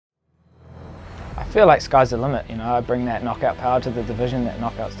feel like sky's the limit, you know. I bring that knockout power to the division that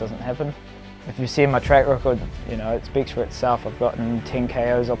knockouts doesn't happen. If you see my track record, you know, it speaks for itself. I've gotten 10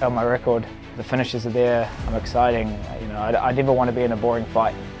 KOs on my record. The finishes are there, I'm exciting. You know, I never want to be in a boring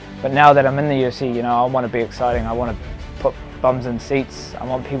fight. But now that I'm in the UFC, you know, I want to be exciting. I want to put bums in seats. I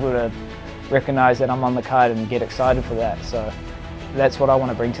want people to recognise that I'm on the card and get excited for that. So that's what I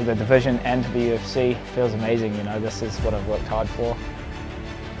want to bring to the division and to the UFC. It feels amazing, you know, this is what I've worked hard for.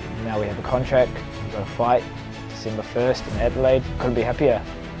 Now we have a contract, we've got a fight, December 1st in Adelaide. Couldn't be happier.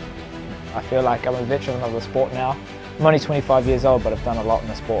 I feel like I'm a veteran of the sport now. I'm only 25 years old, but I've done a lot in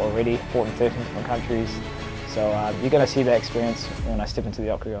the sport already, fought in 13 different countries. So you're going to see that experience when I step into the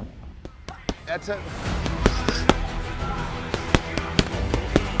octagon. That's it.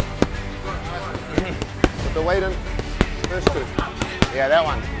 Put the weight in. First two. Yeah, that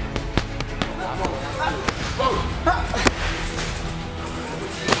one.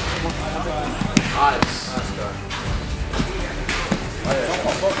 Nice. Nice guy.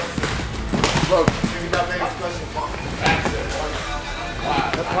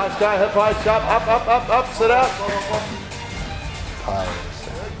 Hip punch guy, hip punch, up, sit up.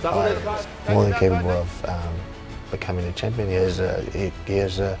 More than capable of becoming a champion. He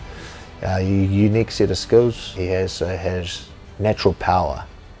has a unique set of skills. He has natural power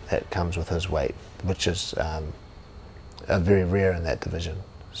that comes with his weight, which is very rare in that division.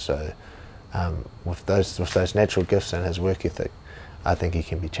 So with those natural gifts and his work ethic, I think he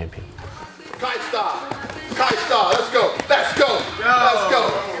can be champion. Kite star, let's go, let's go, let's go.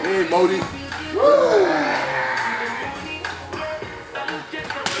 Hey, Modi.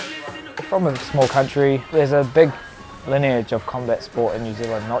 From a small country, there's a big lineage of combat sport in New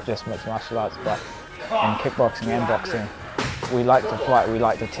Zealand, not just mixed martial arts, but in kickboxing and boxing. We like to fight, we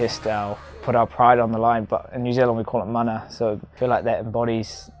like to put our pride on the line, but in New Zealand we call it mana, so I feel like that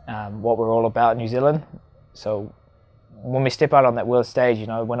embodies what we're all about in New Zealand. So when we step out on that world stage, you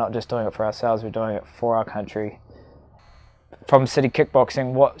know, we're not just doing it for ourselves, we're doing it for our country. From City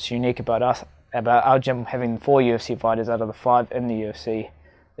Kickboxing, what's unique about our gym having 4 UFC fighters out of the 5 in the UFC,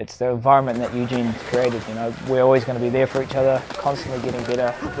 it's the environment that Eugene's created, you know. We're always going to be there for each other, constantly getting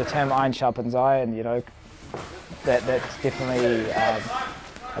better. The term iron sharpens iron, you know, that's definitely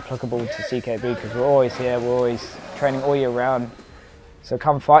applicable to CKB because we're always here, we're always training all year round. So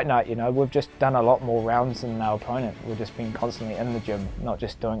come fight night, you know, we've just done a lot more rounds than our opponent. We've just been constantly in the gym, not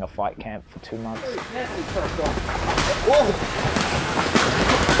just doing a fight camp for 2 months.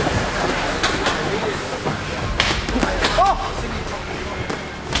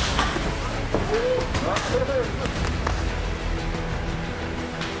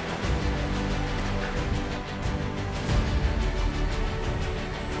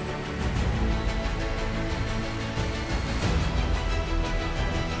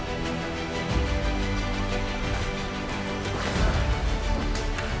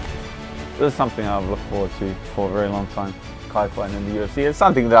 This is something I've looked forward to for a very long time, Kai fighting in the UFC. It's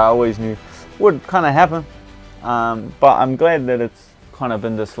something that I always knew would kind of happen, but I'm glad that it's kind of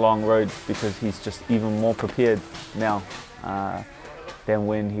been this long road because he's just even more prepared now than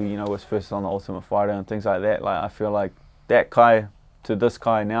when he, you know, was first on the Ultimate Fighter and things like that. Like I feel like that Kai to this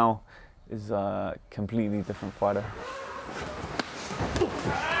Kai now is a completely different fighter.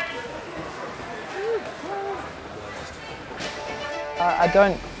 I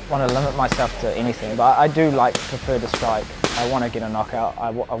don't want to limit myself to anything, but I do prefer to strike. I want to get a knockout. I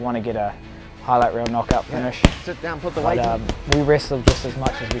want to get a highlight reel knockout finish. Sit down, put the weight in. We wrestle just as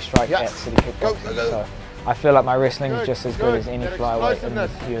much as we strike at City Kickboxing. So I feel like my wrestling is just as good as any flyweight in the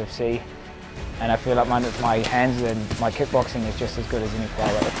UFC, and I feel like my hands and my kickboxing is just as good as any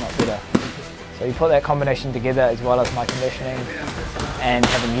flyweight, if not better. So you put that combination together as well as my conditioning and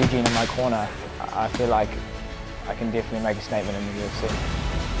having Eugene in my corner, I feel like I can definitely make a statement in the UFC.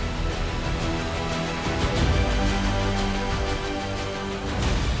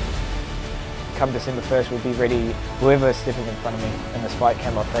 Come December 1st, we'll be ready. Whoever's stepping in front of me in this fight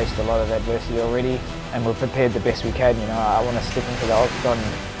camp, I've faced a lot of adversity already, and we're prepared the best we can. You know, I want to step into the octagon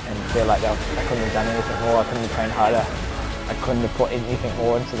and feel like I couldn't have done anything more. I couldn't have trained harder. I couldn't have put anything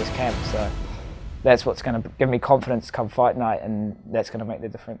more into this camp. So that's what's going to give me confidence come fight night, and that's going to make the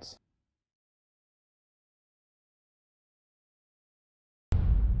difference.